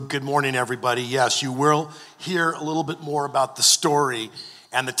Good morning, everybody. Yes, you will hear a little bit more about the story,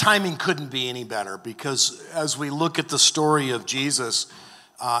 and the timing couldn't be any better because as we look at the story of Jesus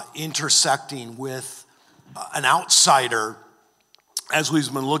intersecting with an outsider, as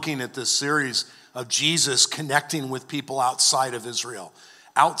we've been looking at this series of Jesus connecting with people outside of Israel,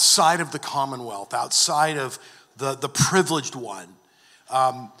 outside of the Commonwealth, outside of the privileged one,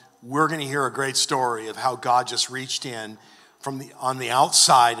 we're going to hear a great story of how God just reached in on the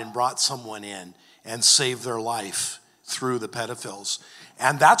outside and brought someone in and saved their life through the pedophiles.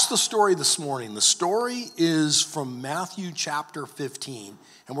 And that's the story this morning. The story is from Matthew chapter 15.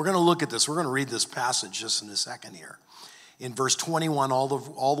 And we're going to look at this. We're going to read this passage just in a second here. In verse 21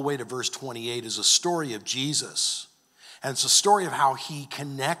 all the way to verse 28 is a story of Jesus. And it's a story of how he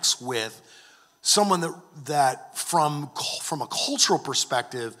connects with someone that from a cultural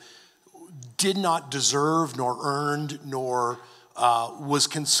perspective did not deserve nor earned nor was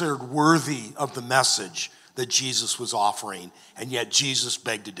considered worthy of the message that Jesus was offering, and yet Jesus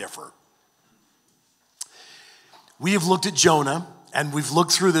begged to differ. We have looked at Jonah, and we've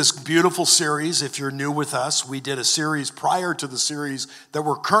looked through this beautiful series. If you're new with us, we did a series prior to the series that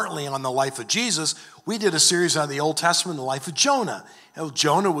we're currently on the life of Jesus. We did a series on the Old Testament, the life of Jonah.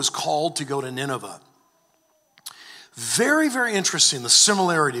 Jonah was called to go to Nineveh. Very, very interesting, the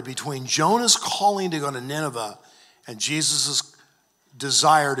similarity between Jonah's calling to go to Nineveh and Jesus'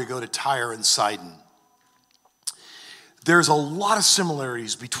 desire to go to Tyre and Sidon. There's a lot of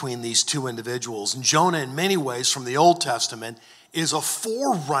similarities between these two individuals. And Jonah, in many ways, from the Old Testament, is a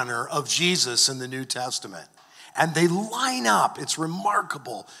forerunner of Jesus in the New Testament. And they line up. It's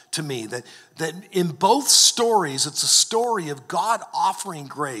remarkable to me that in both stories, it's a story of God offering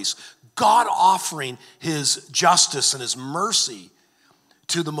grace, God offering his justice and his mercy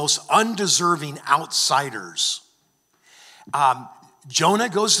to the most undeserving outsiders. Jonah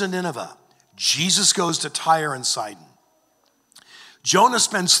goes to Nineveh. Jesus goes to Tyre and Sidon. Jonah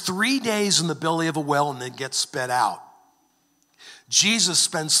spends 3 days in the belly of a well and then gets spit out. Jesus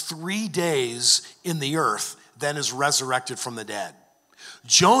spends 3 days in the earth, then is resurrected from the dead.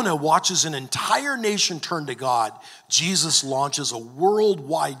 Jonah watches an entire nation turn to God. Jesus launches a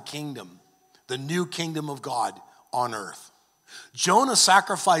worldwide kingdom, the new kingdom of God on earth. Jonah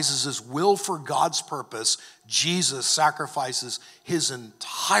sacrifices his will for God's purpose. Jesus sacrifices his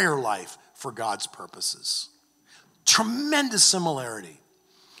entire life for God's purposes. Tremendous similarity.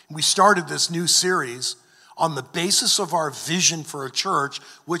 We started this new series on the basis of our vision for a church,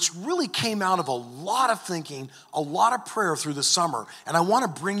 which really came out of a lot of thinking, a lot of prayer through the summer. And I want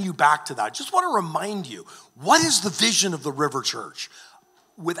to bring you back to that. I just want to remind you, what is the vision of the River Church?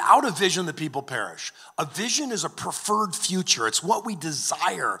 Without a vision, the people perish. A vision is a preferred future. It's what we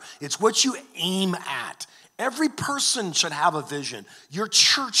desire. It's what you aim at. Every person should have a vision. Your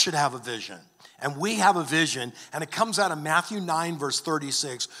church should have a vision. And we have a vision, and it comes out of Matthew 9, verse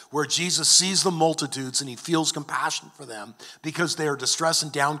 36, where Jesus sees the multitudes and he feels compassion for them because they are distressed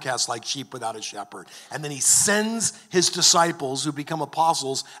and downcast like sheep without a shepherd. And then he sends his disciples, who become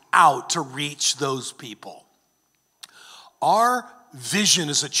apostles, out to reach those people. Our vision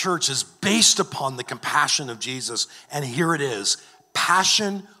as a church is based upon the compassion of Jesus, and here it is,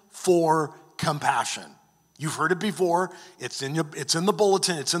 passion for compassion. You've heard it before. It's in the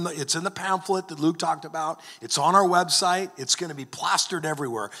bulletin. It's in the pamphlet that Luke talked about. It's on our website. It's going to be plastered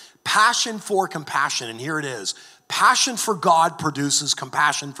everywhere. Passion for compassion, and here it is. Passion for God produces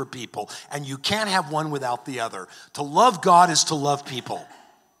compassion for people, and you can't have one without the other. To love God is to love people.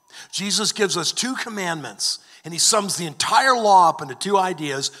 Jesus gives us 2 commandments, and he sums the entire law up into 2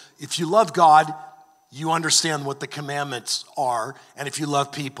 ideas. If you love God, you understand what the commandments are. And if you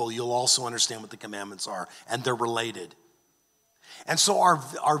love people, you'll also understand what the commandments are. And they're related. And so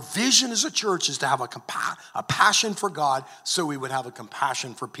our vision as a church is to have a passion for God so we would have a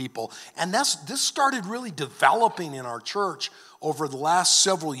compassion for people. And this started really developing in our church over the last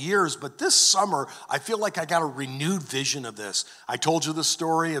several years. But this summer, I feel like I got a renewed vision of this. I told you the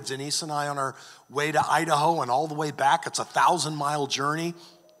story of Denise and I on our way to Idaho and all the way back. It's a 1,000-mile journey.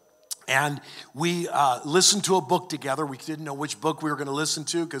 And we listened to a book together. We didn't know which book we were going to listen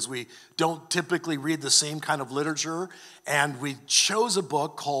to because we don't typically read the same kind of literature. And we chose a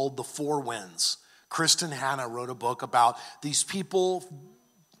book called The 4 Winds. Kristen Hanna wrote a book about these people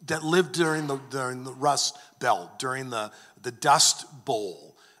that lived during the Rust Belt, during the Dust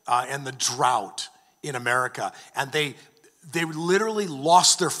Bowl and the drought in America. And they literally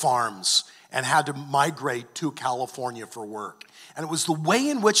lost their farms and had to migrate to California for work. And it was the way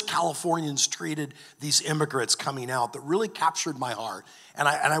in which Californians treated these immigrants coming out that really captured my heart. And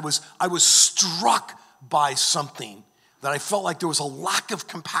I was struck by something that I felt like there was a lack of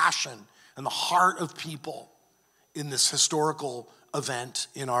compassion in the heart of people in this historical event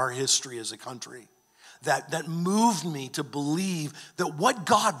in our history as a country. That moved me to believe that what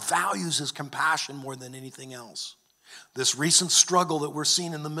God values is compassion more than anything else. This recent struggle that we're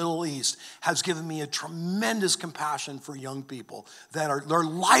seeing in the Middle East has given me a tremendous compassion for young people that their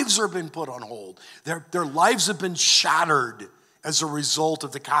lives have been put on hold. Their lives have been shattered as a result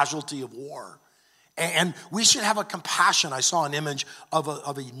of the casualty of war. And we should have a compassion. I saw an image of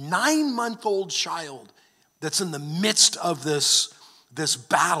a 9-month-old child that's in the midst of this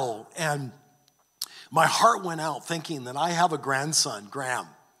battle. And my heart went out thinking that I have a grandson, Graham,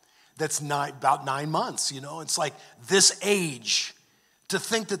 that's about 9 months. It's like this age, to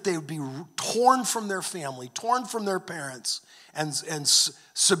think that they would be torn from their family, torn from their parents, and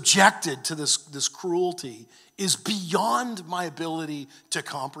subjected to this cruelty is beyond my ability to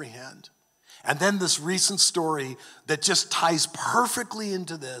comprehend. And then this recent story that just ties perfectly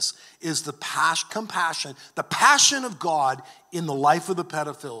into this is the compassion, the passion of God in the life of the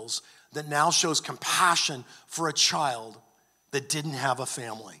pedophiles that now shows compassion for a child that didn't have a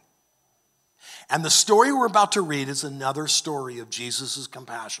family. And the story we're about to read is another story of Jesus'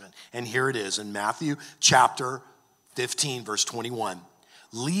 compassion. And here it is in Matthew chapter 15, verse 21.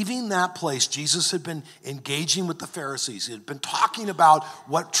 Leaving that place, Jesus had been engaging with the Pharisees. He had been talking about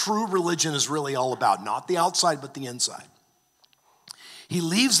what true religion is really all about, not the outside, but the inside. He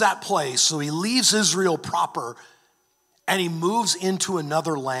leaves that place, so he leaves Israel proper, and he moves into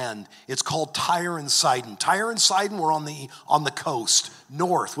another land. It's called Tyre and Sidon. Tyre and Sidon were on the coast,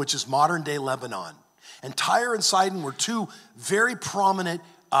 north, which is modern-day Lebanon. And Tyre and Sidon were two very prominent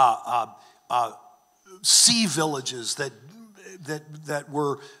sea villages that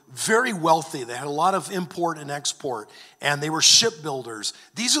were very wealthy. They had a lot of import and export, and they were shipbuilders.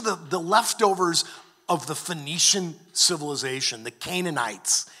 These are the leftovers of the Phoenician civilization. The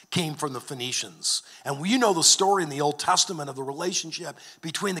Canaanites came from the Phoenicians. And you know the story in the Old Testament of the relationship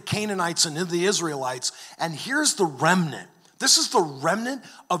between the Canaanites and the Israelites. And here's the remnant. This is the remnant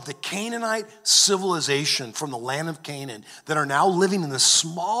of the Canaanite civilization from the land of Canaan that are now living in this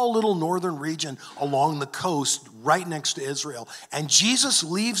small little northern region along the coast right next to Israel. And Jesus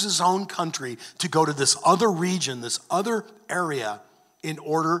leaves his own country to go to this other region, this other area, in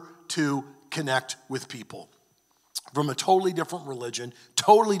order to connect with people from a totally different religion,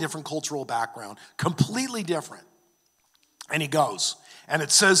 totally different cultural background, completely different. And he goes. And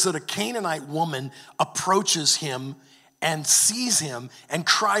it says that a Canaanite woman approaches him and sees him and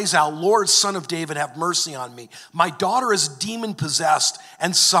cries out, "Lord, Son of David, have mercy on me. My daughter is demon-possessed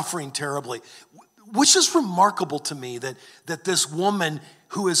and suffering terribly." Which is remarkable to me that this woman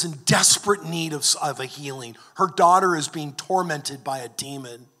who is in desperate need of a healing, her daughter is being tormented by a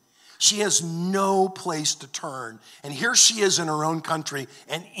demon. She has no place to turn. And here she is in her own country,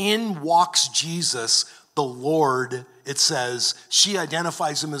 and in walks Jesus, the Lord, it says. She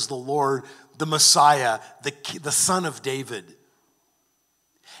identifies him as the Lord, the Messiah, the Son of David.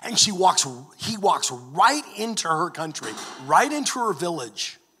 And he walks right into her country, right into her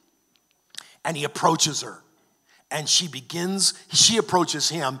village. And he approaches her. And she approaches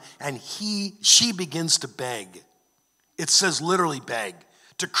him, and she begins to beg. It says literally beg,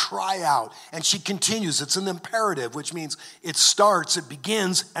 to cry out. And she continues. It's an imperative, which means it starts, it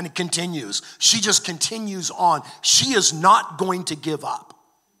begins, and it continues. She just continues on. She is not going to give up.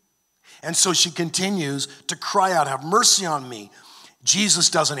 And so she continues to cry out, "Have mercy on me." Jesus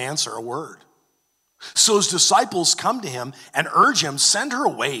doesn't answer a word. So his disciples come to him and urge him, "Send her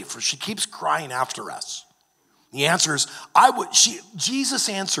away, for she keeps crying after us." He answers, Jesus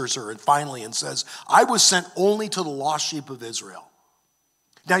answers her and finally and says, "I was sent only to the lost sheep of Israel."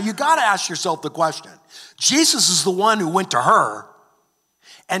 Now you got to ask yourself the question. Jesus is the one who went to her,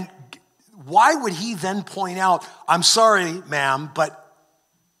 and why would he then point out, "I'm sorry, ma'am," but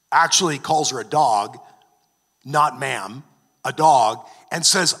actually calls her a dog, not ma'am, a dog, and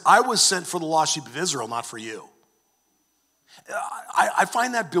says, "I was sent for the lost sheep of Israel, not for you." I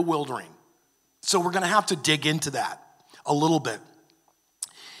find that bewildering. So we're going to have to dig into that a little bit.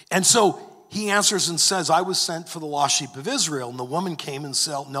 And so he answers and says, "I was sent for the lost sheep of Israel." And the woman came and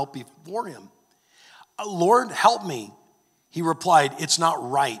knelt before him. "Lord, help me." He replied, "It's not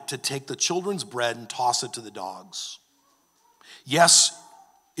right to take the children's bread and toss it to the dogs." "Yes,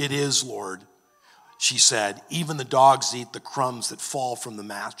 it is, Lord," she said. "Even the dogs eat the crumbs that fall from the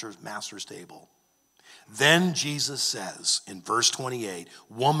master's table." Then Jesus says in verse 28,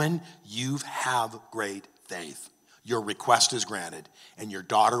 "Woman, you have great faith. Your request is granted." And your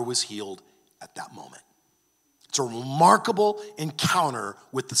daughter was healed at that moment. It's a remarkable encounter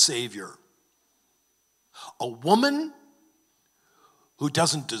with the Savior. A woman who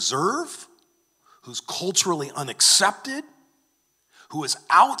doesn't deserve, who's culturally unaccepted, who is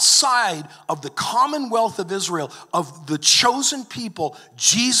outside of the commonwealth of Israel, of the chosen people,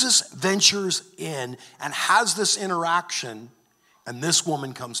 Jesus ventures in and has this interaction, and this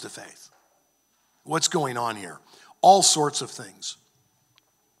woman comes to faith. What's going on here? All sorts of things.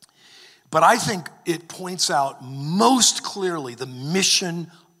 But I think it points out most clearly the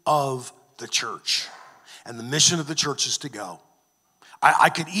mission of the church. And the mission of the church is to go. I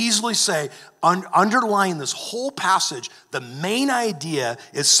could easily say, underlying this whole passage, the main idea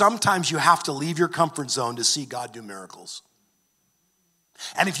is sometimes you have to leave your comfort zone to see God do miracles.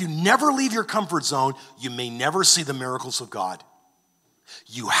 And if you never leave your comfort zone, you may never see the miracles of God.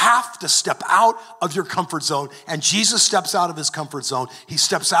 You have to step out of your comfort zone, and Jesus steps out of his comfort zone. He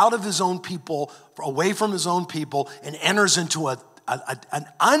steps out of his own people, away from his own people, and enters into an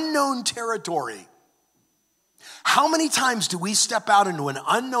unknown territory. How many times do we step out into an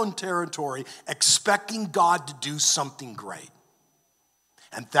unknown territory expecting God to do something great?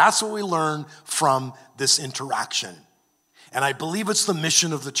 And that's what we learn from this interaction. And I believe it's the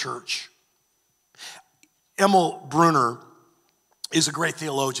mission of the church. Emil Brunner is a great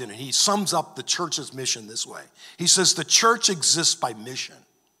theologian, and he sums up the church's mission this way. He says, the church exists by mission.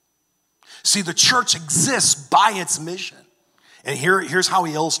 See, the church exists by its mission. And here's how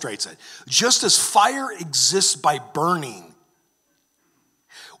he illustrates it. Just as fire exists by burning,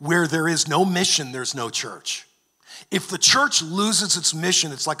 where there is no mission, there's no church. If the church loses its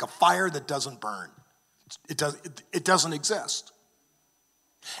mission, it's like a fire that doesn't burn. It doesn't exist.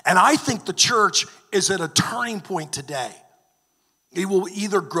 And I think the church is at a turning point today. It will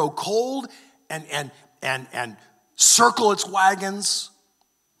either grow cold and circle its wagons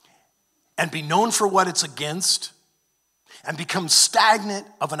and be known for what it's against, and become stagnant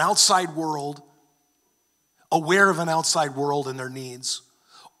of an outside world, aware of an outside world and their needs,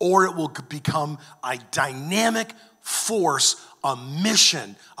 or it will become a dynamic force, a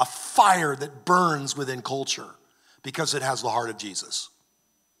mission, a fire that burns within culture because it has the heart of Jesus.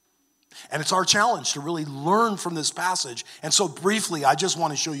 And it's our challenge to really learn from this passage. And so briefly, I just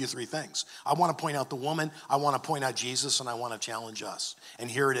want to show you three things. I want to point out the woman, I want to point out Jesus, and I want to challenge us.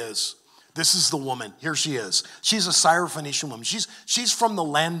 And here it is. This is the woman. Here she is. She's a syrophonecian woman. She's from the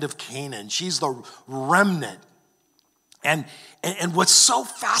land of Canaan. She's the remnant. And what's so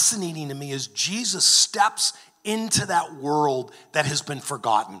fascinating to me is Jesus steps into that world that has been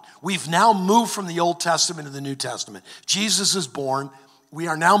forgotten. We've now moved from the Old Testament to the New Testament. Jesus is born. We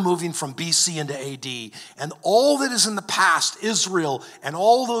are now moving from BC into AD. And all that is in the past, Israel and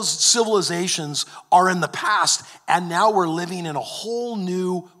all those civilizations are in the past. And now we're living in a whole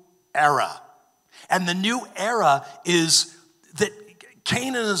new era. And the new era is that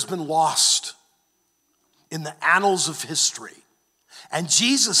Canaan has been lost in the annals of history. And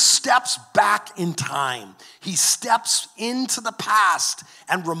Jesus steps back in time. He steps into the past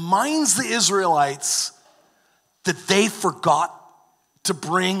and reminds the Israelites that they forgot to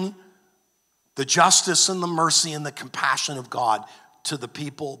bring the justice and the mercy and the compassion of God to the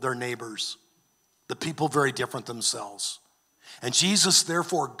people, their neighbors, the people very different themselves. And Jesus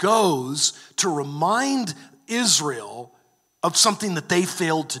therefore goes to remind Israel of something that they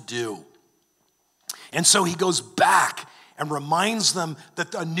failed to do. And so he goes back and reminds them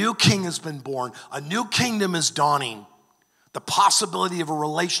that a new king has been born, a new kingdom is dawning. The possibility of a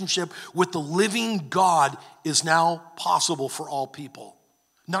relationship with the living God is now possible for all people.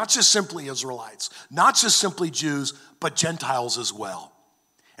 Not just simply Israelites, not just simply Jews, but Gentiles as well.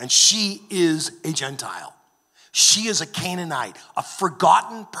 And she is a Gentile. She is a Canaanite, a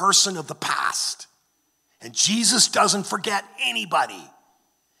forgotten person of the past. And Jesus doesn't forget anybody.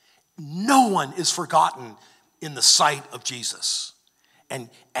 No one is forgotten in the sight of Jesus. And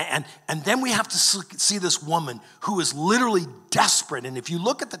then we have to see this woman who is literally desperate. And if you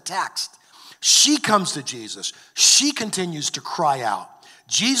look at the text, she comes to Jesus. She continues to cry out.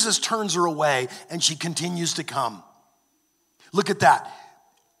 Jesus turns her away and she continues to come. Look at that.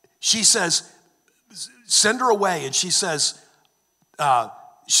 She says, send her away. And she says,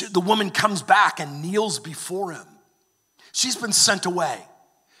 the woman comes back and kneels before him. She's been sent away.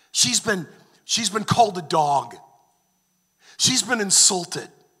 She's been called a dog. She's been insulted.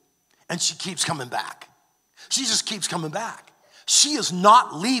 And she keeps coming back. She just keeps coming back. She is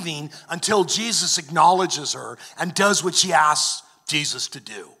not leaving until Jesus acknowledges her and does what she asks Jesus to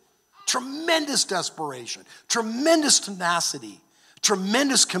do. Tremendous desperation, tremendous tenacity,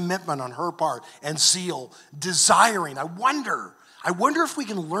 tremendous commitment on her part and zeal, desiring. I wonder if we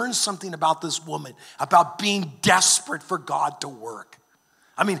can learn something about this woman, about being desperate for God to work.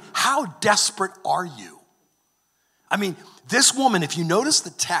 I mean, how desperate are you? I mean, this woman, if you notice the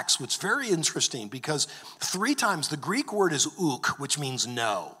text, what's very interesting, because 3 times the Greek word is ook, which means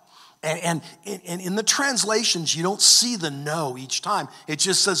no. And in the translations, you don't see the no each time. It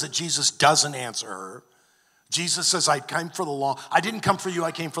just says that Jesus doesn't answer her. Jesus says, I came for the law. I didn't come for you,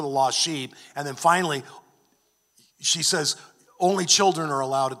 I came for the lost sheep. And then finally, she says, only children are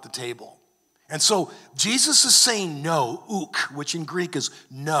allowed at the table. And so Jesus is saying no, ook, which in Greek is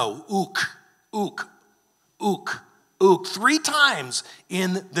no, ook, ook, ook, ook. 3 times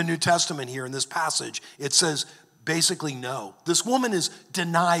in the New Testament here in this passage, it says basically no. This woman is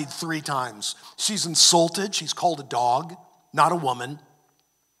denied 3 times. She's insulted. She's called a dog, not a woman.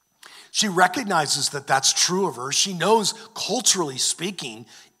 She recognizes that that's true of her. She knows, culturally speaking,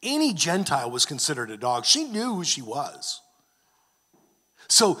 any Gentile was considered a dog. She knew who she was.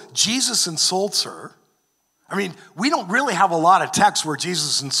 So Jesus insults her. I mean, we don't really have a lot of texts where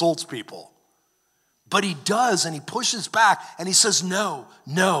Jesus insults people. But he does, and he pushes back, and he says, no,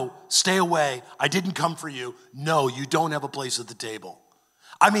 no, stay away. I didn't come for you. No, you don't have a place at the table.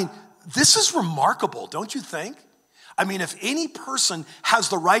 I mean, this is remarkable, don't you think? I mean, if any person has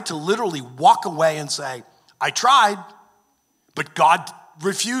the right to literally walk away and say, I tried, but God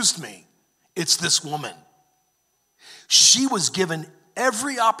refused me, it's this woman. She was given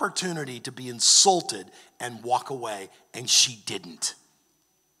every opportunity to be insulted and walk away, and she didn't.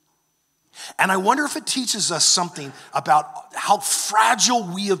 And I wonder if it teaches us something about how fragile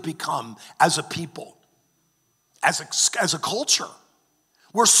we have become as a people, as a culture.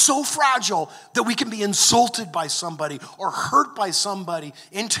 We're so fragile that we can be insulted by somebody or hurt by somebody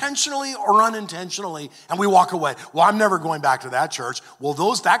intentionally or unintentionally, and we walk away. Well, I'm never going back to that church. Well,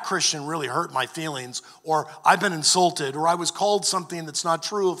 that Christian really hurt my feelings, or I've been insulted, or I was called something that's not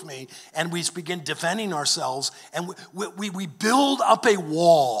true of me, and we begin defending ourselves, and we build up a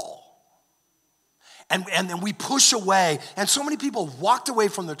wall. And then we push away. And so many people walked away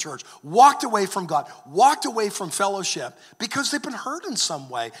from the church, walked away from God, walked away from fellowship because they've been hurt in some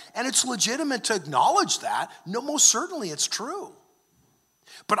way. And it's legitimate to acknowledge that. No, most certainly it's true.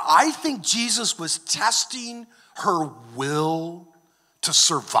 But I think Jesus was testing her will to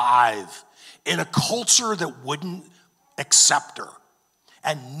survive in a culture that wouldn't accept her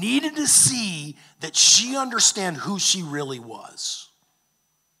and needed to see that she understand who she really was.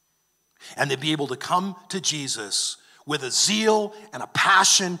 And to be able to come to Jesus with a zeal and a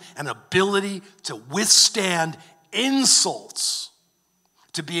passion and ability to withstand insults,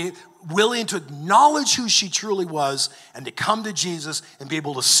 to be willing to acknowledge who she truly was and to come to Jesus and be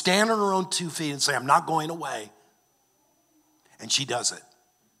able to stand on her own 2 feet and say, I'm not going away. And she does it.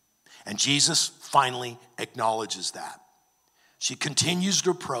 And Jesus finally acknowledges that. She continues to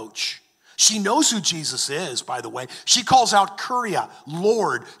approach. She knows who Jesus is, by the way. She calls out Kyria,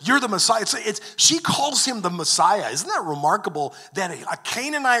 Lord, you're the Messiah. She calls him the Messiah. Isn't that remarkable that a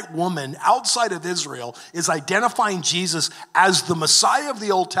Canaanite woman outside of Israel is identifying Jesus as the Messiah of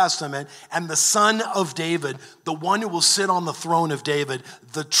the Old Testament and the son of David, the one who will sit on the throne of David,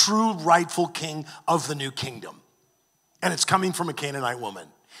 the true rightful king of the new kingdom. And it's coming from a Canaanite woman.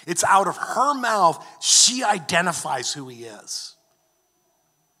 It's out of her mouth, she identifies who he is.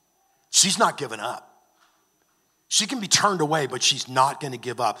 She's not giving up. She can be turned away, but she's not going to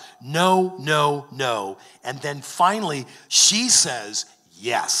give up. No, no, no. And then finally, she says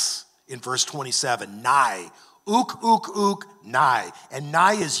yes in verse 27. Nai, ook, ook, ook, nai. And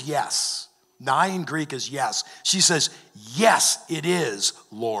nai is yes. Nai in Greek is yes. She says, yes, it is,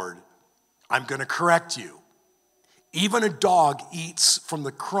 Lord. I'm going to correct you. Even a dog eats from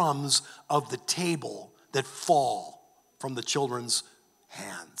the crumbs of the table that fall from the children's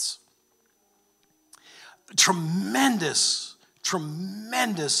hands. Tremendous,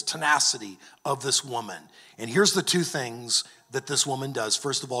 tremendous tenacity of this woman. And here's the 2 things that this woman does.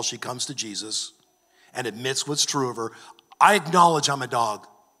 First of all, she comes to Jesus and admits what's true of her. I acknowledge I'm a dog.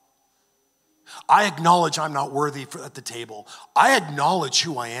 I acknowledge I'm not worthy at the table. I acknowledge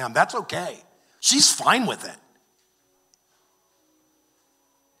who I am. That's okay. She's fine with it.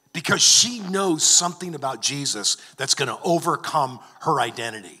 Because she knows something about Jesus that's going to overcome her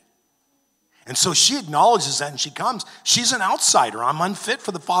identity. And so she acknowledges that and she comes. She's an outsider. I'm unfit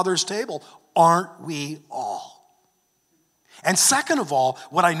for the Father's table. Aren't we all? And second of all,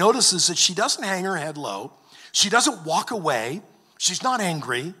 what I notice is that she doesn't hang her head low. She doesn't walk away. She's not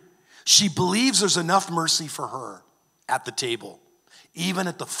angry. She believes there's enough mercy for her at the table, even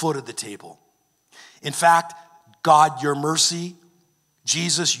at the foot of the table. In fact, God, your mercy,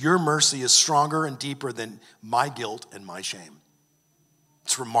 Jesus, your mercy is stronger and deeper than my guilt and my shame.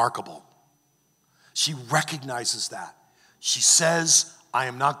 It's remarkable. She recognizes that. She says, I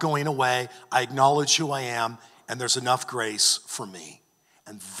am not going away. I acknowledge who I am, and there's enough grace for me.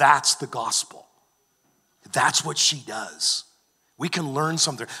 And that's the gospel. That's what she does. We can learn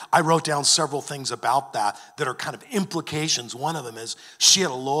something. I wrote down several things about that are kind of implications. One of them is she had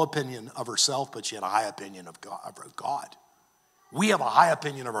a low opinion of herself, but she had a high opinion of God. We have a high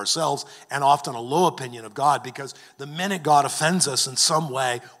opinion of ourselves and often a low opinion of God, because the minute God offends us in some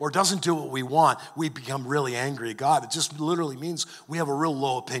way or doesn't do what we want, we become really angry at God. It just literally means we have a real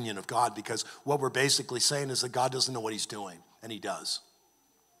low opinion of God, because what we're basically saying is that God doesn't know what he's doing, and he does.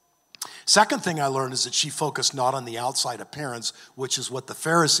 Second thing I learned is that she focused not on the outside appearance, which is what the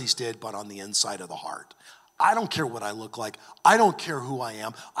Pharisees did, but on the inside of the heart. I don't care what I look like. I don't care who I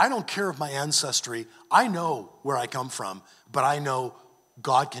am. I don't care of my ancestry. I know where I come from, but I know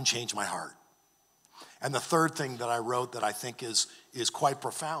God can change my heart. And the third thing that I wrote that I think is quite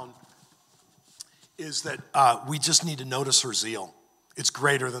profound is that we just need to notice her zeal. It's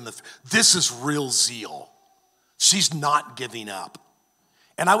greater than this is real zeal. She's not giving up.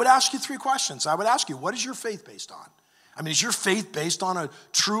 And I would ask you 3 questions. I would ask you, what is your faith based on? I mean, is your faith based on a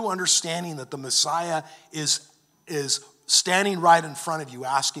true understanding that the Messiah is standing right in front of you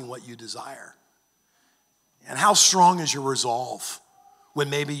asking what you desire? And how strong is your resolve when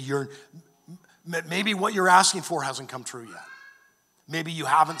maybe what you're asking for hasn't come true yet? Maybe you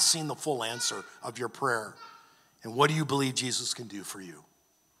haven't seen the full answer of your prayer. And what do you believe Jesus can do for you?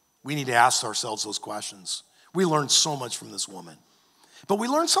 We need to ask ourselves those questions. We learned so much from this woman. But we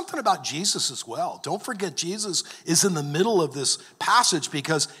learned something about Jesus as well. Don't forget, Jesus is in the middle of this passage,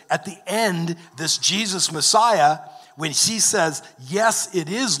 because at the end, this Jesus Messiah, when she says, yes, it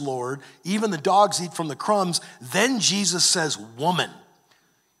is, Lord, even the dogs eat from the crumbs, then Jesus says, woman,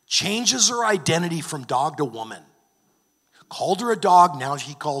 changes her identity from dog to woman. Called her a dog, now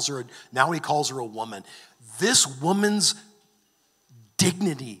he calls her a woman. This woman's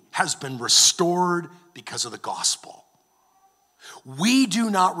dignity has been restored because of the gospel. We do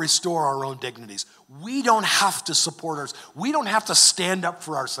not restore our own dignities. We don't have to support ours. We don't have to stand up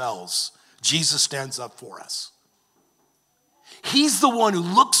for ourselves. Jesus stands up for us. He's the one who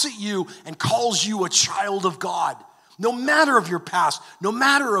looks at you and calls you a child of God. No matter of your past, no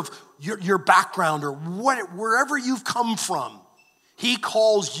matter of your background or wherever you've come from, he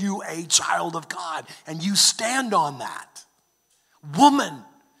calls you a child of God, and you stand on that. Woman,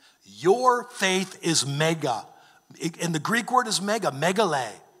 your faith is mega. And the Greek word is mega, megale.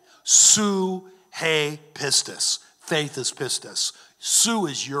 Su, he, pistis. Faith is pistis. Su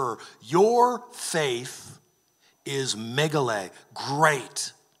is your faith is megale.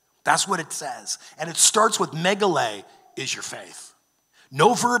 Great. That's what it says. And it starts with megale is your faith.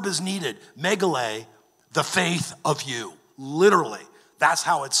 No verb is needed. Megale, the faith of you. Literally. That's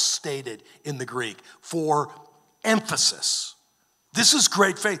how it's stated in the Greek. For emphasis. This is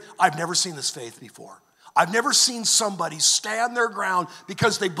great faith. I've never seen this faith before. I've never seen somebody stand their ground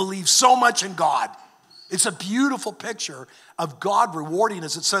because they believe so much in God. It's a beautiful picture of God rewarding,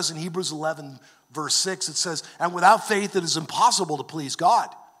 as it says in Hebrews 11, verse 6. It says, and without faith it is impossible to please God.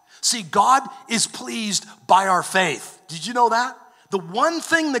 See, God is pleased by our faith. Did you know that? The one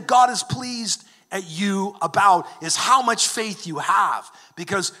thing that God is pleased at you about is how much faith you have.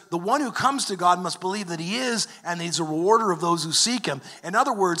 Because the one who comes to God must believe that he is, and he's a rewarder of those who seek him. In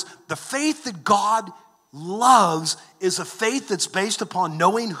other words, the faith that God loves is a faith that's based upon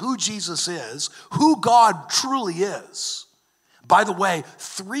knowing who Jesus is, who God truly is. By the way,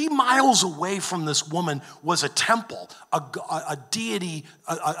 3 miles away from this woman was a temple, a deity,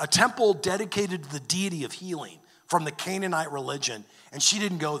 a temple dedicated to the deity of healing from the Canaanite religion, and she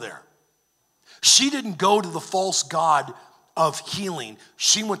didn't go there. She didn't go to the false god of healing.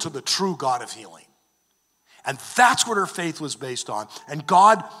 She went to the true God of healing. And that's what her faith was based on. And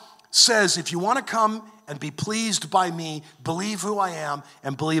God says, if you want to come and be pleased by me, believe who I am,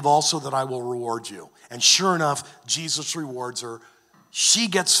 and believe also that I will reward you. And sure enough, Jesus rewards her. She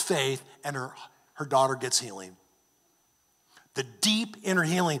gets faith, and her daughter gets healing. The deep inner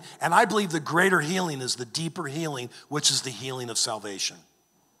healing. And I believe the greater healing is the deeper healing, which is the healing of salvation.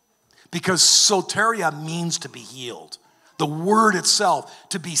 Because soteria means to be healed. The word itself,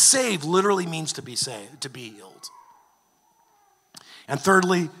 to be saved, literally means to be saved, to be healed. And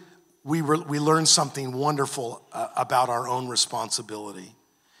thirdly, we learned something wonderful about our own responsibility.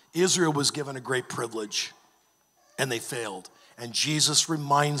 Israel was given a great privilege, and they failed. And Jesus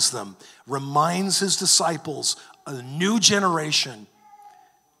reminds his disciples, a new generation,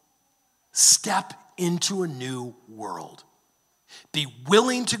 step into a new world. Be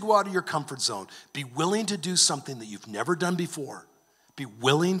willing to go out of your comfort zone. Be willing to do something that you've never done before. Be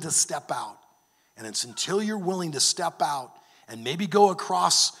willing to step out. And it's until you're willing to step out and maybe go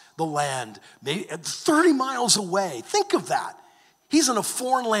across the land, maybe 30 miles away. Think of that. He's in a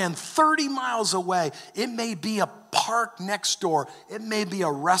foreign land 30 miles away. It may be a park next door. It may be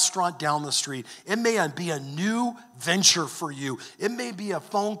a restaurant down the street. It may be a new venture for you. It may be a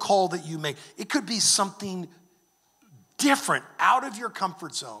phone call that you make. It could be something different out of your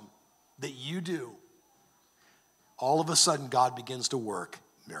comfort zone that you do. All of a sudden, God begins to work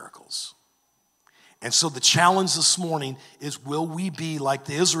miracles. And so the challenge this morning is, will we be like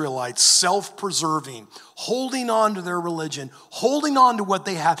the Israelites, self-preserving, holding on to their religion, holding on to what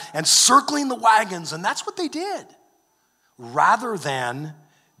they have, and circling the wagons, and that's what they did, rather than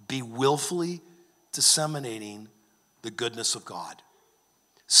be willfully disseminating the goodness of God.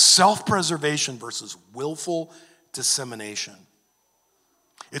 Self-preservation versus willful dissemination.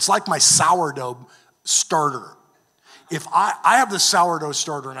 It's like my sourdough starter. If I have the sourdough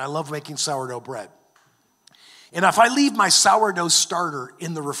starter, and I love making sourdough bread. And if I leave my sourdough starter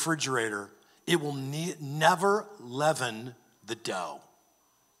in the refrigerator, it will never leaven the dough.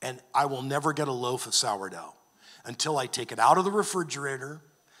 And I will never get a loaf of sourdough until I take it out of the refrigerator,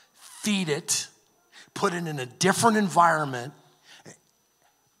 feed it, put it in a different environment,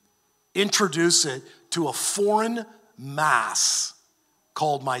 introduce it to a foreign mass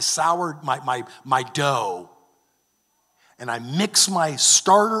called my dough. And I mix my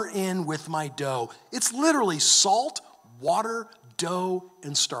starter in with my dough. It's literally salt, water, dough,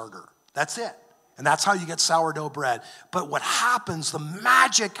 and starter. That's it. And that's how you get sourdough bread. But what happens, the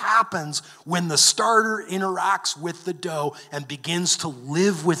magic happens when the starter interacts with the dough and begins to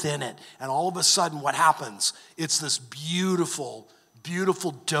live within it. And all of a sudden, what happens? It's this beautiful, beautiful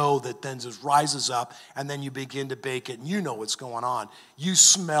dough that then just rises up, and then you begin to bake it, and you know what's going on. You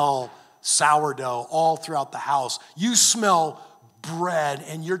smell sourdough all throughout the house. You smell bread,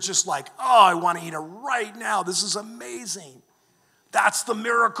 and you're just like, oh, I want to eat it right now. This is amazing. That's the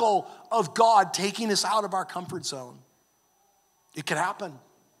miracle of God taking us out of our comfort zone. It can happen.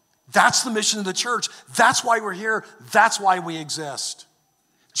 That's the mission of the church. That's why we're here. That's why we exist.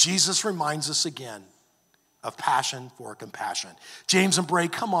 Jesus reminds us again of passion for compassion. James and Bray,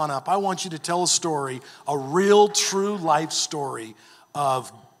 come on up. I want you to tell a story, a real, true life story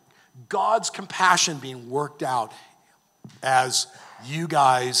of God's compassion being worked out as you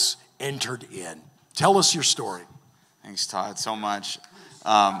guys entered in. Tell us your story. Thanks, Todd, so much.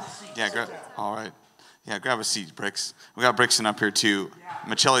 All right. Yeah, grab a seat, Bricks. We got Brickson up here, too.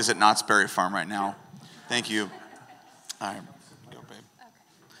 Michelle's at Knott's Berry Farm right now. Thank you. All right, go,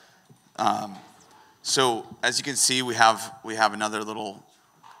 babe. So, as you can see, we have another little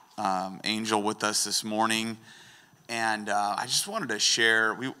angel with us this morning. And I just wanted to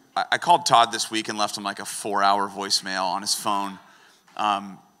share. I called Todd this week and left him like a 4-hour voicemail on his phone.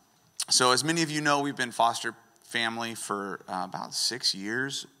 So as many of you know, we've been foster family for about 6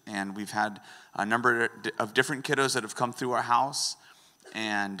 years. And we've had a number of different kiddos that have come through our house.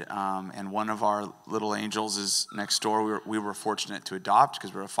 And one of our little angels is next door. We were fortunate to adopt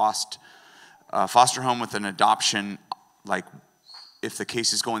because we're a foster home with an adoption, like, if the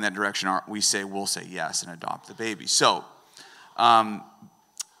case is going that direction, we'll say yes and adopt the baby. So, and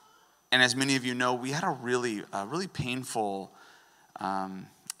as many of you know, we had a really painful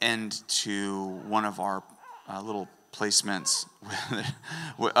end to one of our little placements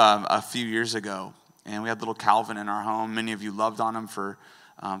a few years ago. And we had little Calvin in our home. Many of you loved on him for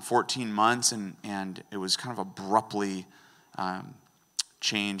 14 months, and it was kind of abruptly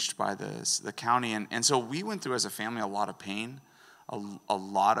changed by the county. And so we went through as a family a lot of pain, a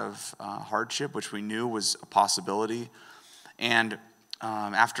lot of hardship, which we knew was a possibility. And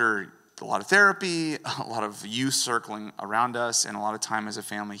after a lot of therapy, a lot of youth circling around us, and a lot of time as a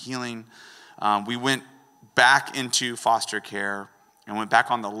family healing, we went back into foster care and went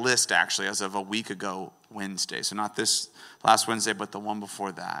back on the list, actually, as of a week ago Wednesday. So not this last Wednesday, but the one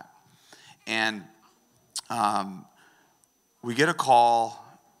before that. And we get a call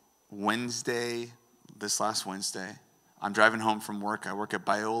this last Wednesday. I'm driving home from work. I work at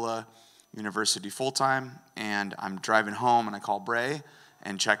Biola University full-time, and I'm driving home, and I call Bray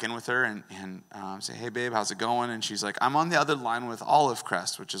and check in with her and say, hey, babe, how's it going? And she's like, I'm on the other line with Olive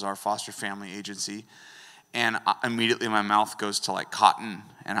Crest, which is our foster family agency. And immediately my mouth goes to, like, cotton,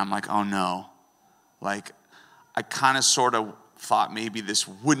 and I'm like, oh, no. Like, I kind of sort of thought maybe this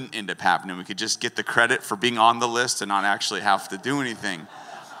wouldn't end up happening. We could just get the credit for being on the list and not actually have to do anything.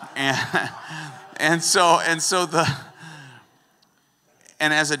 And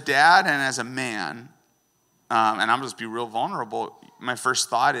as a dad and as a man, and I'm just be real vulnerable, my first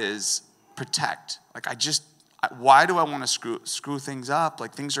thought is protect. Like, why do I want to screw things up?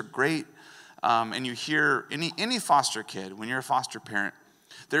 Like, things are great. and you hear any foster kid, when you're a foster parent,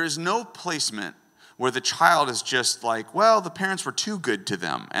 there is no placement where the child is just like, well, the parents were too good to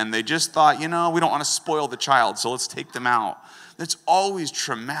them, and they just thought, we don't want to spoil the child, so let's take them out. That's always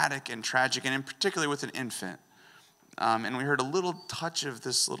traumatic and tragic, and in particular with an infant. And we heard a little touch of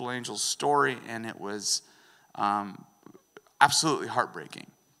this little angel's story, and it was absolutely heartbreaking.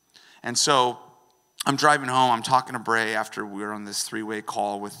 And so I'm driving home. I'm talking to Bray after we were on this 3-way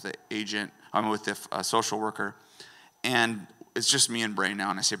call with the agent. I'm with the social worker, and it's just me and Bray now.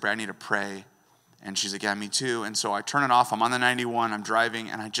 And I say, Bray, I need to pray. And she's like, yeah, me too. And so I turn it off. I'm on the 91. I'm driving,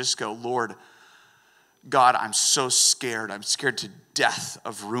 and I just go, Lord, God, I'm so scared. I'm scared to death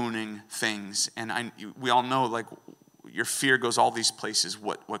of ruining things. And we all know, like, your fear goes all these places.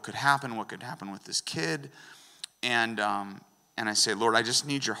 What could happen? What could happen with this kid? And I say, Lord, I just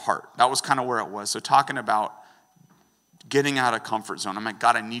need your heart. That was kind of where it was. So talking about getting out of comfort zone. I'm like,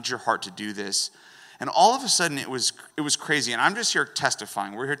 God, I need your heart to do this. And all of a sudden, it was crazy. And I'm just here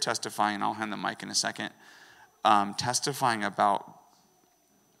testifying. We're here testifying, and I'll hand the mic in a second. Testifying about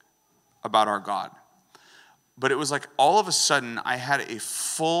our God. But it was like all of a sudden, I had a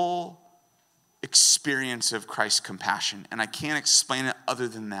full experience of Christ's compassion. And I can't explain it other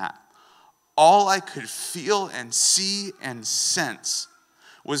than that. All I could feel and see and sense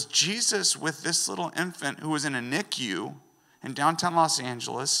was Jesus with this little infant who was in a NICU in downtown Los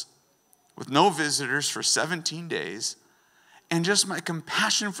Angeles with no visitors for 17 days, and just my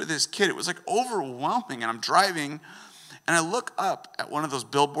compassion for this kid. It was like overwhelming, and I'm driving, and I look up at one of those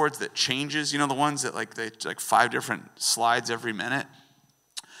billboards that changes, the ones that they 5 different slides every minute,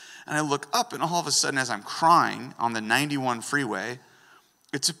 and I look up, and all of a sudden, as I'm crying on the 91 freeway,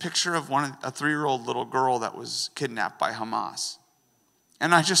 it's a picture of a 3-year-old little girl that was kidnapped by Hamas.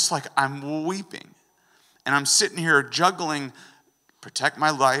 And I'm weeping. And I'm sitting here juggling, protect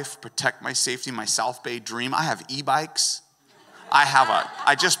my life, protect my safety, my South Bay dream. I have e-bikes.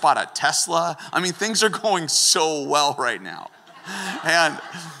 I just bought a Tesla. I mean, things are going so well right now. And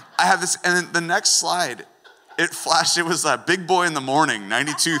I have this, and then the next slide, it flashed. It was that Big Boy in the Morning,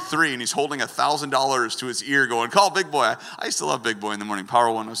 92.3, and he's holding $1,000 to his ear going, call Big Boy. I used to love Big Boy in the Morning, Power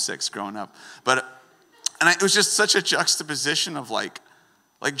 106 growing up. It was just such a juxtaposition of like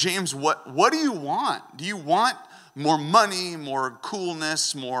James, what do you want? Do you want more money, more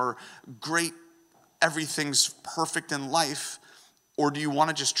coolness, more great, everything's perfect in life? Or do you want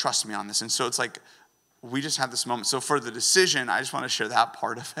to just trust me on this? And so it's like, we just had this moment. So for the decision, I just want to share that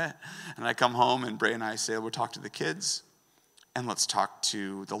part of it. And I come home, and Bray and I say, we'll talk to the kids, and let's talk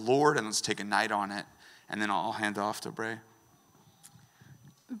to the Lord, and let's take a night on it. And then I'll hand off to Bray.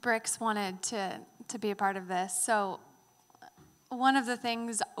 Bricks wanted to be a part of this. So one of the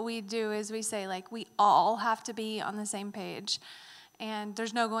things we do is we say, we all have to be on the same page. And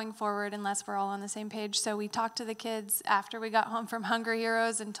there's no going forward unless we're all on the same page. So we talked to the kids after we got home from Hungry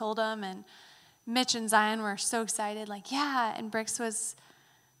Heroes and told them, and Mitch and Zion were so excited, yeah. And Bricks was,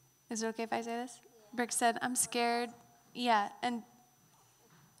 is it okay if I say this? Bricks said, I'm scared. Yeah, and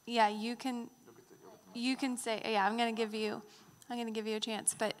yeah, you can say, yeah, I'm going to give you a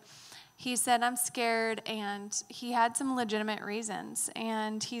chance. But he said, I'm scared, and he had some legitimate reasons.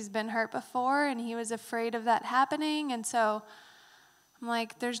 And he's been hurt before, and he was afraid of that happening. And so I'm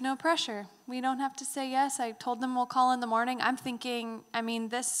like, there's no pressure. We don't have to say yes. I told them we'll call in the morning. I'm thinking,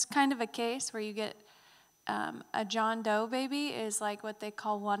 this kind of a case where you get a John Doe baby is like what they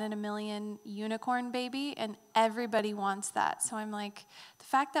call 1 in a million unicorn baby, and everybody wants that. So I'm like, the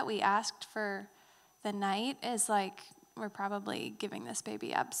fact that we asked for the night is like, we're probably giving this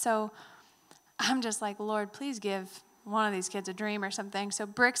baby up. So I'm just like, Lord, please give one of these kids a dream or something. So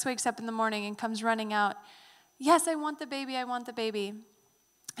Bricks wakes up in the morning and comes running out. Yes, I want the baby. I want the baby.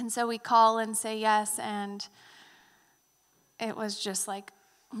 And so we call and say yes, and it was just like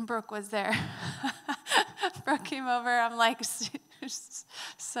Brooke was there. Brooke came over. I'm like,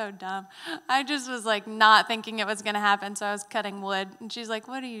 so dumb. I just was like not thinking it was going to happen, so I was cutting wood. And she's like,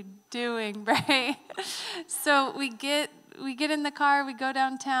 what are you doing, Bray? So we get in the car. We go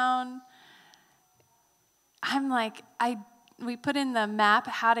downtown. I'm like, we put in the map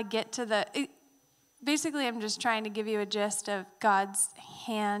how to get to the... Basically, I'm just trying to give you a gist of God's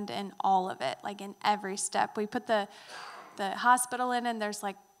hand in all of it, in every step. We put the hospital in, and there's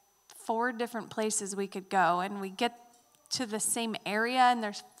 4 different places we could go, and we get to the same area, and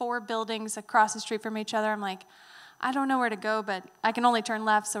there's 4 buildings across the street from each other. I'm like, I don't know where to go, but I can only turn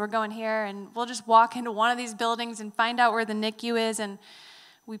left, so we're going here, and we'll just walk into one of these buildings and find out where the NICU is, and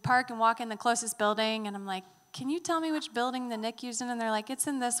we park and walk in the closest building, and I'm like, can you tell me which building the NICU's in? And they're like, it's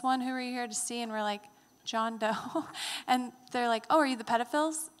in this one. Who are you here to see? And we're like, John Doe. And they're like, oh, are you the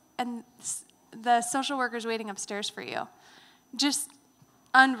pedophiles? And the social worker's waiting upstairs for you. Just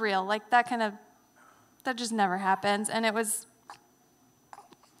unreal. Like that just never happens. And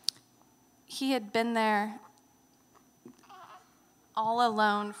he had been there all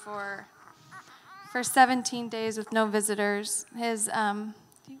alone for 17 days with no visitors. His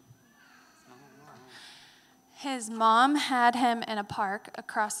mom had him in a park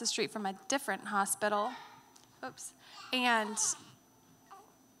across the street from a different hospital. Oops. And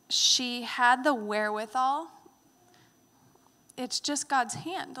she had the wherewithal. It's just God's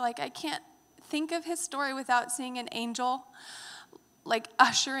hand. Like, I can't think of his story without seeing an angel, like,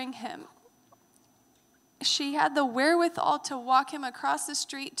 ushering him. She had the wherewithal to walk him across the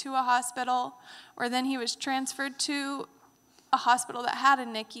street to a hospital, or then he was transferred to a hospital that had a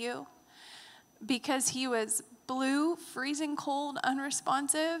NICU because he was blue, freezing cold,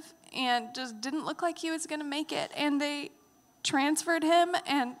 unresponsive, and just didn't look like he was going to make it. And they transferred him,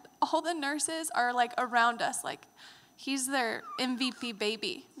 and all the nurses are like around us, like he's their MVP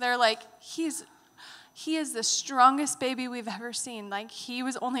baby. They're like, he is the strongest baby we've ever seen. Like, he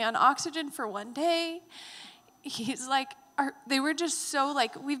was only on oxygen for 1 day. He's like, they were just so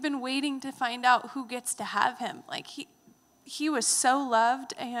like, we've been waiting to find out who gets to have him. Like, he was so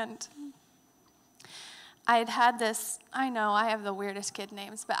loved. And I had this, I know I have the weirdest kid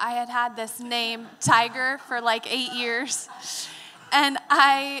names, but I had this name, Tiger, for like 8 years. And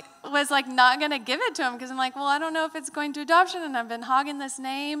I was like not going to give it to him because I'm like, well, I don't know if it's going to adoption, and I've been hogging this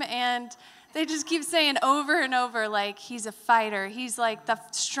name, and they just keep saying over and over, like, he's a fighter. He's like the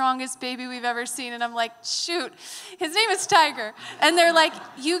strongest baby we've ever seen. And I'm like, shoot, his name is Tiger. And they're like,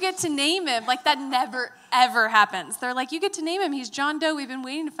 you get to name him. Like, that never, ever happens. They're like, you get to name him. He's John Doe. We've been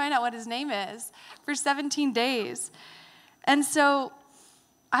waiting to find out what his name is for 17 days. And so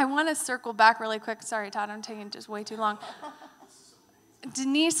I want to circle back really quick. Sorry, Todd, I'm taking just way too long.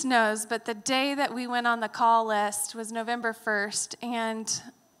 Denise knows, but the day that we went on the call list was November 1st, and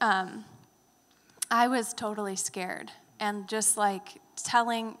I was totally scared, and just like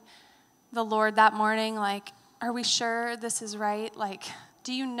telling the Lord that morning, like, are we sure this is right? Like,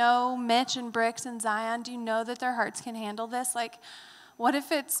 do you know Mitch and Bricks and Zion? Do you know that their hearts can handle this? Like, what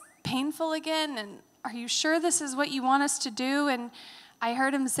if it's painful again? And are you sure this is what you want us to do? And I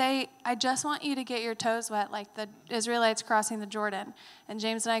heard him say, I just want you to get your toes wet, like the Israelites crossing the Jordan. And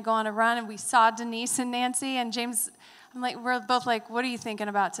James and I go on a run, and we saw Denise and Nancy, and James, we're both like, what are you thinking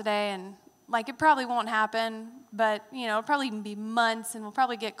about today? And like, it probably won't happen, but, it'll probably even be months, and we'll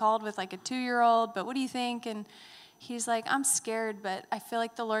probably get called with like a 2-year-old, but what do you think? And he's like, I'm scared, but I feel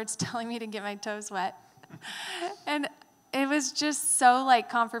like the Lord's telling me to get my toes wet. And it was just so like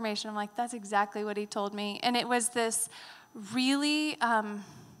confirmation. I'm like, that's exactly what he told me. And it was this really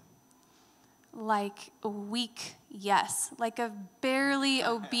like a weak yes, like a barely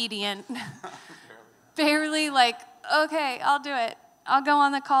obedient, barely like, okay, I'll do it. I'll go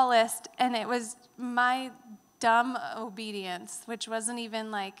on the call list. And it was my dumb obedience, which wasn't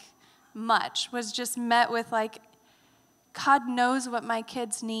even like much, was just met with like, God knows what my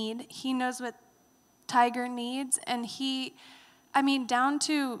kids need. He knows what Tiger needs. And down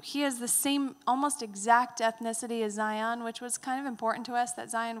to, he has the same almost exact ethnicity as Zion, which was kind of important to us, that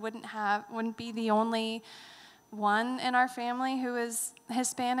Zion wouldn't be the only one in our family who is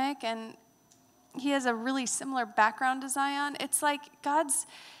Hispanic. And he has a really similar background to Zion. It's like God's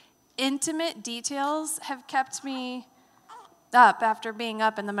intimate details have kept me up after being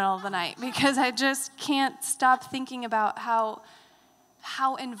up in the middle of the night, because I just can't stop thinking about how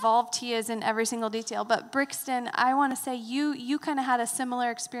involved he is in every single detail. But Brixton, I want to say you kind of had a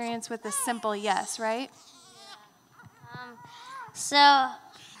similar experience with a simple yes, right? So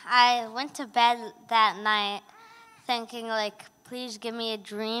I went to bed that night thinking, like, please give me a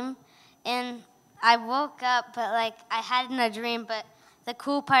dream. And I woke up, but, like, I had a dream. But the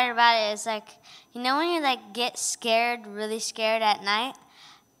cool part about it is, like, when you, like, get scared, really scared at night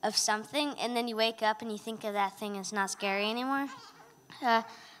of something, and then you wake up and you think of that thing, it's not scary anymore.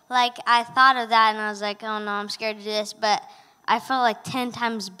 Like, I thought of that, and I was like, oh, no, I'm scared to do this. But I felt, like, 10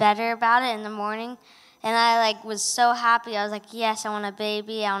 times better about it in the morning. And I, like, was so happy. I was like, yes, I want a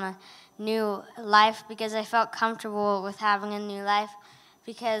baby. I want a new life, because I felt comfortable with having a new life,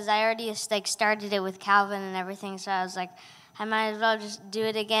 because I already, like, started it with Calvin and everything. So I was like, I might as well just do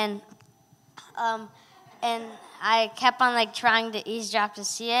it again. And I kept on, like, trying to eavesdrop to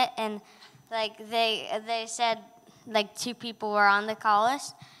see it. And, like, they said, like, 2 people were on the call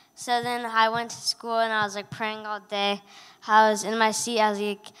list. So then I went to school, and I was, like, praying all day. I was in my seat. I was,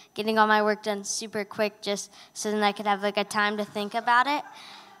 like, getting all my work done super quick, just so then I could have, like, a time to think about it.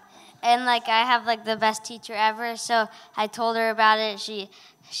 and like I have like the best teacher ever. So I told her about it. She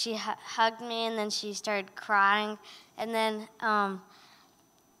hugged me, and then she started crying, and then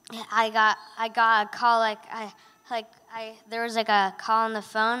I got a call. There was like a call on the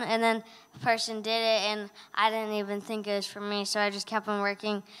phone, and then a person did it, and I didn't even think it was for me. So I just kept on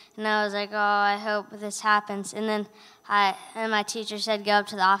working, and I was like, oh, I hope this happens. And then my teacher said go up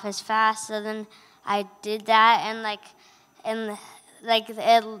to the office fast. So then I did that, and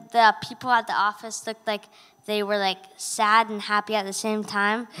the people at the office looked like they were like sad and happy at the same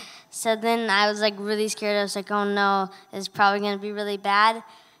time. So then I was like really scared. I was like, oh no, it's probably gonna be really bad.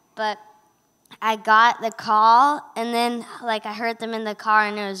 But I got the call, and then like I heard them in the car,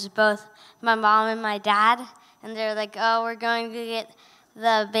 and it was both my mom and my dad, and they're like, oh, we're going to get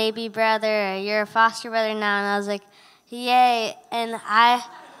the baby brother. You're a foster brother now. And I was like, yay. And I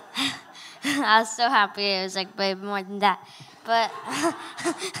was so happy. It was like way more than that. But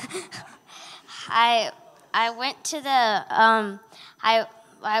I went to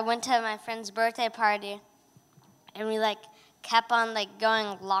I went to my friend's birthday party, and we like kept on like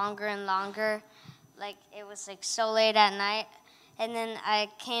going longer and longer. Like it was like so late at night, and then I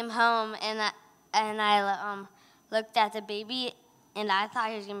came home, and I looked at the baby, and I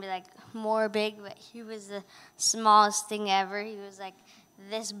thought he was gonna be like more big, but he was the smallest thing ever. He was like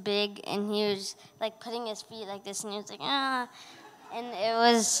this big, and he was like putting his feet like this, and he was like ah, and it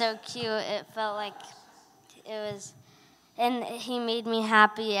was so cute. It felt like it was, and he made me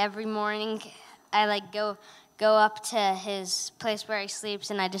happy every morning. I like go up to his place where he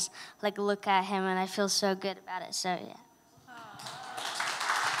sleeps, and I just like look at him, and I feel so good about it. So yeah.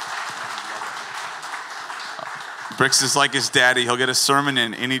 Bricks is like his daddy. He'll get a sermon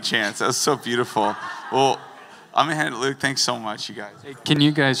in any chance. That's so beautiful. Well, I'm going to hand it, Luke. Thanks so much, you guys. Hey, can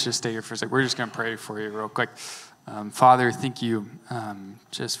you guys just stay here for a second? We're just going to pray for you real quick. Father, thank you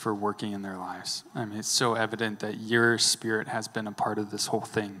just for working in their lives. I mean, it's so evident that your spirit has been a part of this whole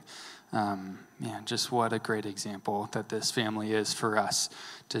thing. Man, just what a great example that this family is for us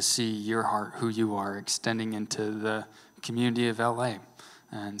to see your heart, who you are, extending into the community of LA.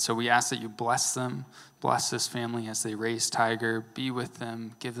 And so we ask that you bless them, bless this family as they raise Tiger, be with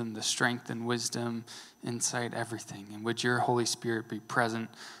them, give them the strength and wisdom, insight, everything. And would your Holy Spirit be present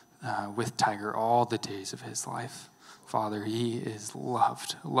with Tiger all the days of his life. Father, he is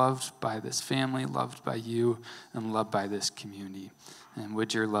loved by this family, loved by you, and loved by this community. And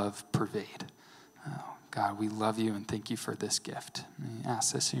would your love pervade? Oh, God, we love you and thank you for this gift. We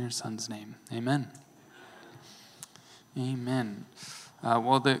ask this in your son's name. Amen. Amen.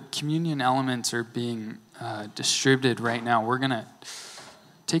 Well, the communion elements are being distributed right now. We're going to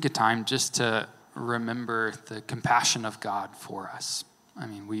take a time just to remember the compassion of God for us. I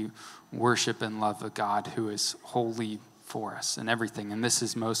mean, we worship and love a God who is holy for us and everything. And this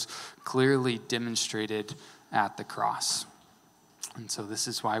is most clearly demonstrated at the cross. And so this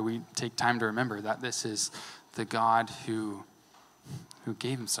is why we take time to remember that this is the God who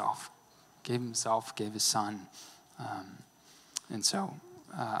gave himself, gave his son. And so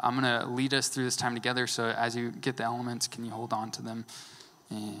I'm going to lead us through this time together. So as you get the elements, can you hold on to them?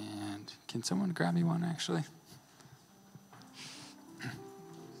 And can someone grab me one, actually?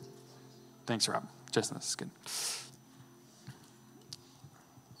 Thanks, Rob. Just this is good.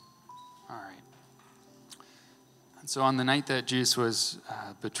 All right. And so on the night that Jesus was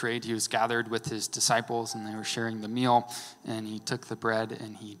betrayed, he was gathered with his disciples, and they were sharing the meal. And he took the bread,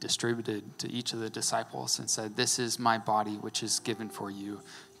 and he distributed to each of the disciples and said, "This is my body, which is given for you.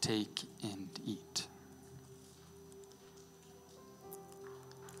 Take and eat."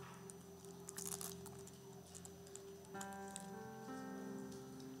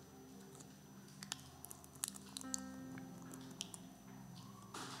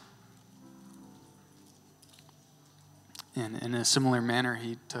 And in a similar manner,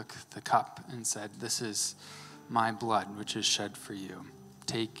 he took the cup and said, "This is my blood, which is shed for you.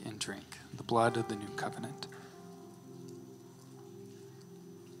 Take and drink, the blood of the new covenant."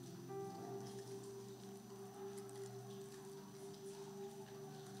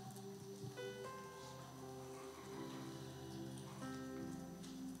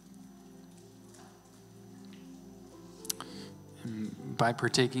 By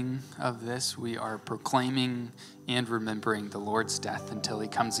partaking of this, we are proclaiming and remembering the Lord's death until he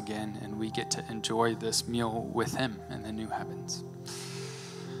comes again, and we get to enjoy this meal with him in the new heavens.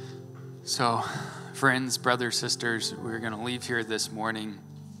 So, friends, brothers, sisters, we're going to leave here this morning,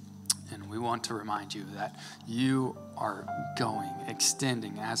 and we want to remind you that you are going,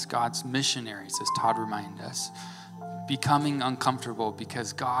 extending as God's missionaries, as Todd reminded us, becoming uncomfortable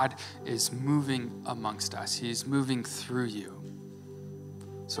because God is moving amongst us. He is moving through you.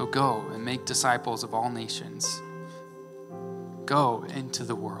 So go and make disciples of all nations. Go into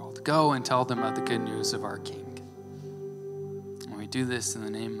the world. Go and tell them of the good news of our King. And we do this in the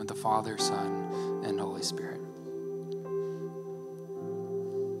name of the Father, Son, and Holy Spirit.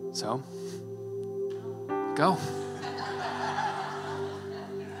 So, go.